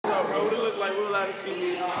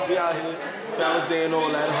WillAlTV. We out here. Founders Day in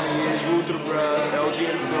Orlando, 100 years. Rule to the Bros. LG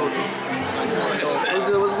in the building.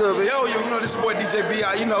 What's good, man? Yo, you know, this your boy DJ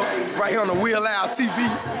B.I., you know, right here on the WillAlTV.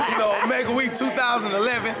 You know, Mega Week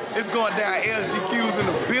 2011. It's going down. LGQ's in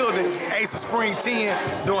the building. Ace of Spring 10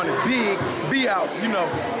 doing it big. Be out, you know.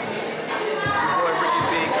 Boy, Ricky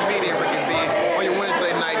B, comedian Ricky B. On your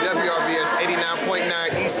Wednesday night, WRVS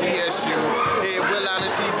 89.9 ECSU. Here,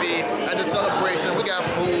 WillAlTV. At the celebration, we got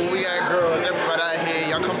food, we got girls, everybody out here.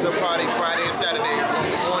 Y'all come to the party Friday and Saturday.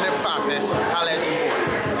 We're going and popping. Holla at your boy.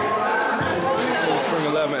 Spring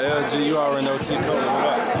 11 LG, you already know T. Cole.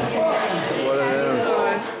 What are them?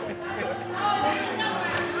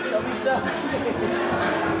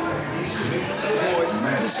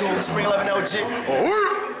 Spring 11 LG.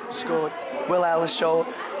 Scored. Will Allen Show.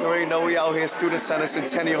 You already know we out here. Student Center,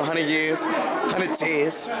 Centennial, 100 years, 100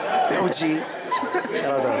 tears. LG.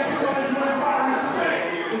 Shout out to us.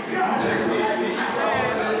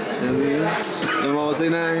 You want to say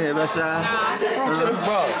nothing? Everybody shy? Say room to the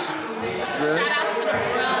bros.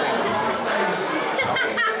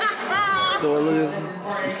 So look at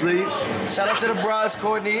you sleep. Shout out to the bros,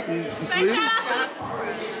 Courtney. You sleep?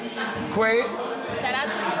 Quay. Shout out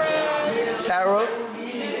to the bros. Tara.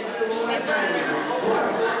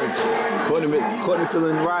 Courtney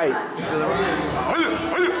feeling right.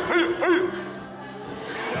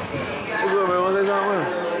 What's up, man? What's that song, man?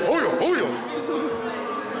 Oh yeah.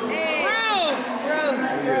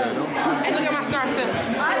 Hey, look at my scarf too. I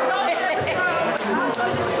told you to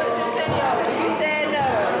put it in Centennial. You said no.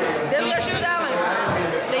 Them your shoes, Alan?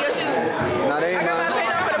 They're your shoes. Nah, they ain't I got my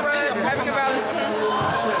pen on for the bros. African Valley.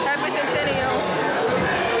 Happy Centennial.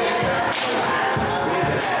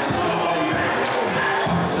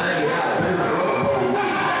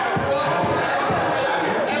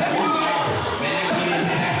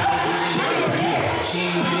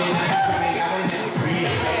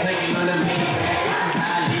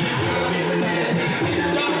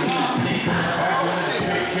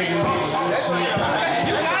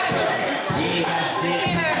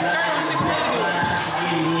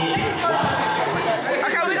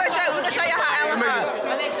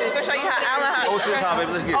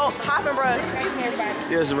 Baby, let's get it. Oh, hopping bros.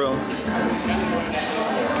 Yes, bro.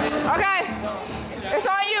 Okay. It's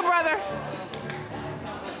on you, brother.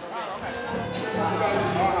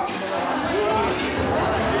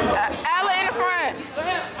 Alan in the front.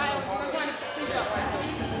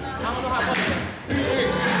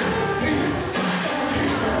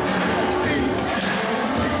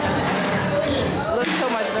 Looks so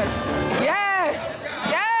much better. Yes.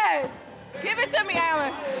 Yes. Give it to me,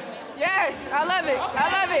 Alan. Yes, I love it. I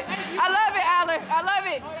love it. I love it, Alan. I love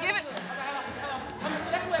it. Give it.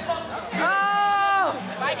 Oh,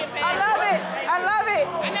 I love it. I love it.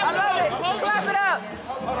 I love it. Clap it up.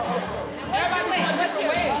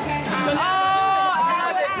 Oh, I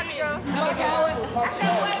love it. Mark Howard.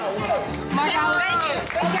 Mark Howard. Thank you.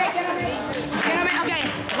 Okay, okay.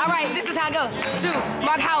 All right, this is how it goes. Shoot,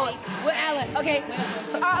 Mark Howard with Alan. Okay.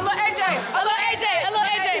 Little AJ. Little AJ.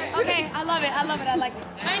 Okay, I love it. I like it.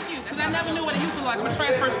 Thank you, because I never knew what it used to look like. I'm a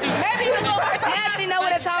transfer student. Maybe you know what I actually know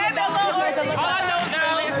what it's talking about. All I know is that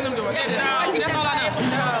Lance and them doing. That's all I know.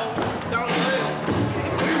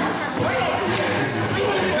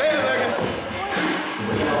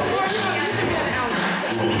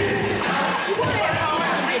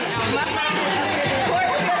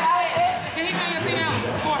 Can he be on your team, Alan?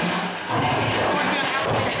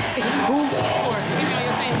 Who? He be on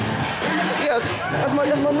your team. Yeah, that's my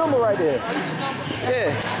number right there.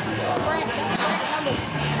 Yeah.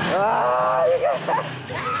 Ah, you got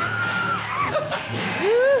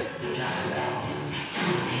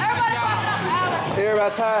Everybody pop it up, Alan.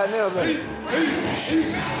 Everybody tired now, man.